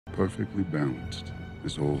perfectly balanced.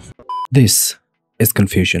 This is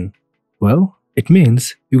confusion. Well, it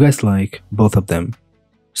means you guys like both of them.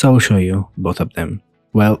 So I will show you both of them.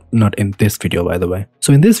 Well, not in this video by the way.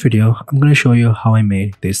 So in this video, I'm going to show you how I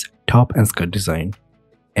made this top and skirt design.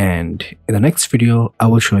 And in the next video, I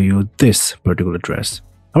will show you this particular dress.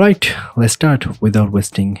 Alright, let's start without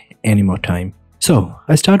wasting any more time. So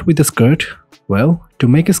I start with the skirt. Well, to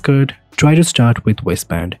make a skirt, try to start with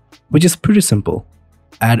waistband, which is pretty simple.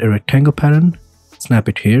 Add a rectangle pattern, snap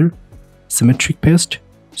it here, symmetric paste,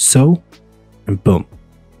 sew, and boom.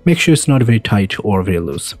 Make sure it's not very tight or very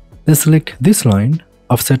loose. Then select this line,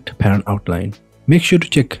 offset pattern outline. Make sure to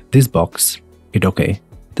check this box, hit OK.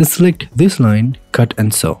 Then select this line, cut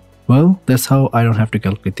and sew. Well, that's how I don't have to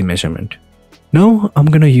calculate the measurement. Now I'm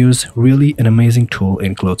gonna use really an amazing tool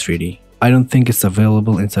in Clo3D. I don't think it's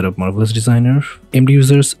available inside of Marvelous Designer. MD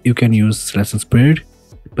users, you can use Lesson Spirit,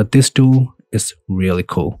 but this tool is really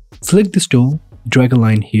cool. Select this tool, drag a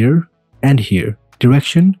line here and here.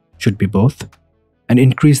 Direction should be both, and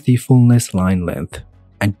increase the fullness line length.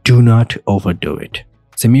 And do not overdo it.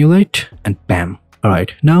 Simulate and bam.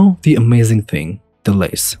 Alright, now the amazing thing, the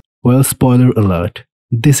lace. Well, spoiler alert,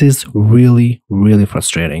 this is really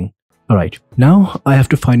frustrating. Alright, now I have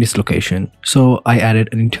to find its location, so I added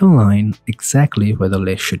an internal line exactly where the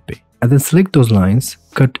lace should be. And then select those lines,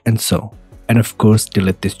 cut and sew. And of course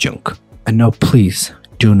delete this junk. And now please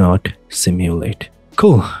do not simulate.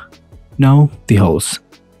 Cool. Now the holes.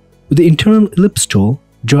 With the internal ellipse tool,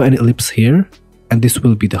 draw an ellipse here, and this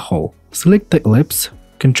will be the hole. Select the ellipse,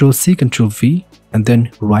 Ctrl C, Ctrl V, and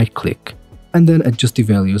then right click, and then adjust the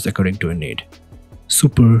values according to your need.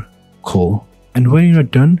 Super cool. And when you're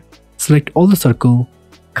done, select all the circle,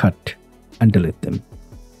 cut, and delete them.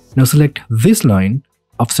 Now select this line,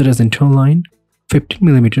 offset as internal line,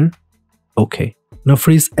 15mm, OK. Now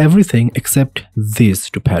freeze everything except these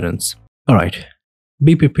two patterns. Alright,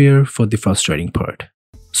 be prepared for the frustrating part.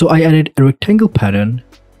 So I added a rectangle pattern,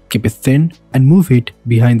 keep it thin, and move it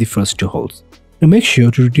behind the first two holes. Now make sure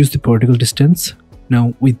to reduce the vertical distance.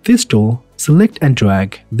 Now with this tool, select and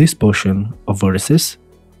drag this portion of vertices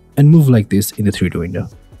and move like this in the 3D window.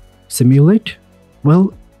 Simulate?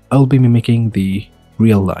 Well, I'll be mimicking the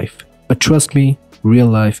real life. But trust me, real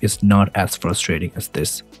life is not as frustrating as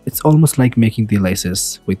this. It's almost like making the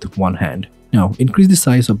laces with one hand. Now increase the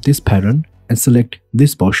size of this pattern and select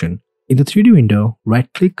this portion. In the 3D window,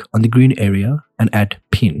 right-click on the green area and add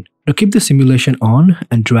pin. Now keep the simulation on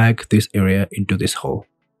and drag this area into this hole,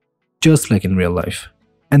 just like in real life.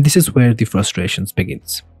 And this is where the frustrations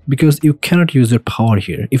begins, because you cannot use your power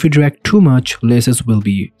here. If you drag too much, laces will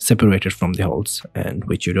be separated from the holes, and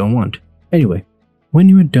which you don't want. Anyway, when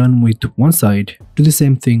you are done with one side, do the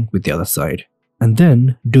same thing with the other side. And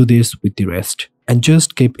then do this with the rest. And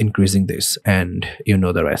just keep increasing this, and you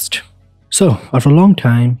know the rest. So, after a long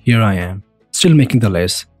time, here I am, still making the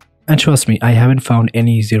lace. And trust me, I haven't found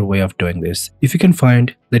any easier way of doing this. If you can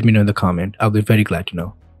find, let me know in the comment. I'll be very glad to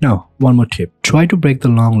know. Now, one more tip. Try to break the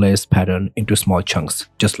long lace pattern into small chunks,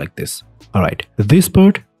 just like this. Alright, this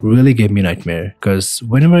part really gave me a nightmare, because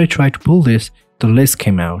whenever I tried to pull this, the lace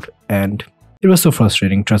came out, and it was so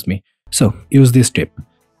frustrating, trust me. So, use this tip.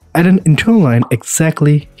 Add an internal line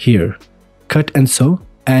exactly here. Cut and sew,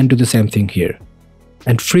 and do the same thing here.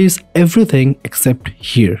 And freeze everything except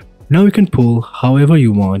here. Now you can pull however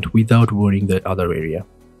you want without worrying the other area.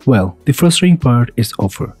 Well, the frustrating part is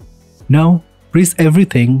over. Now, freeze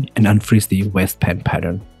everything and unfreeze the waistband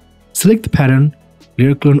pattern. Select the pattern,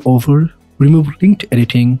 layer clone over, remove linked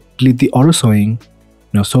editing, delete the auto sewing.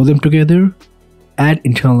 Now sew them together, add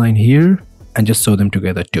internal line here, and just sew them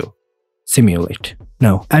together too. Simulate.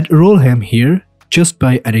 Now add a roll hem here just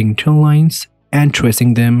by adding internal lines and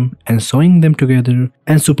tracing them and sewing them together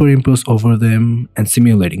and superimpose over them and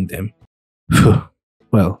simulating them.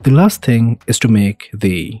 Well, the last thing is to make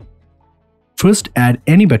the... First add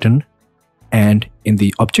any button, and in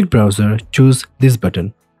the object browser choose this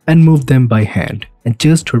button and move them by hand, and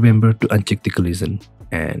just remember to uncheck the collision.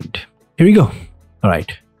 And here we go.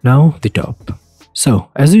 Alright, now the top. So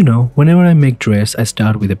as you know, whenever I make dress, I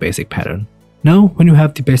start with a basic pattern. Now when you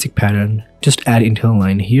have the basic pattern, just add internal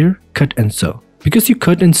line here, cut and sew. Because you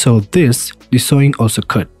cut and sew this, the sewing also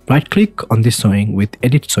cut. Right click on the sewing with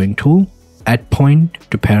edit sewing tool, add point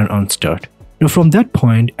to pattern on start. Now from that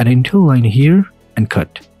point, add an internal line here and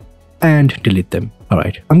cut. And delete them.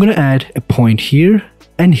 Alright, I'm gonna add a point here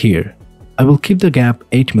and here. I will keep the gap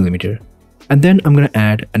 8mm. And then I'm gonna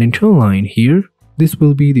add an internal line here. This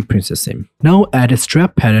will be the princess seam. Now add a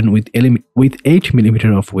strap pattern with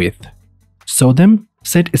 8mm of width. Sew them,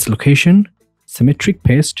 set its location, symmetric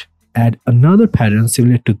paste, add another pattern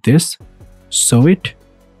similar to this, sew it,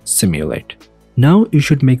 simulate. Now you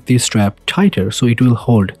should make this strap tighter so it will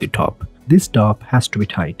hold the top. This top has to be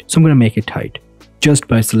tight, so I'm gonna make it tight just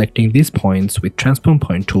by selecting these points with transform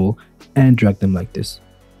point tool and drag them like this.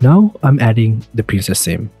 Now I'm adding the princess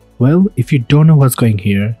seam. Well, if you don't know what's going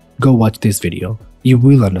here, go watch this video. You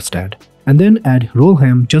will understand. And then add roll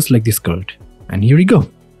hem just like this skirt. And here we go.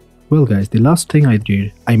 Well guys, the last thing I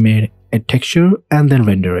did, I made a texture and then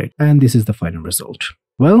render it. And this is the final result.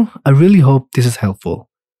 Well, I really hope this is helpful.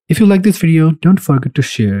 If you like this video, don't forget to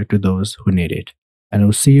share to those who need it. And I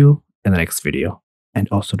will see you in the next video. And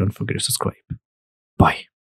also don't forget to subscribe. Bye.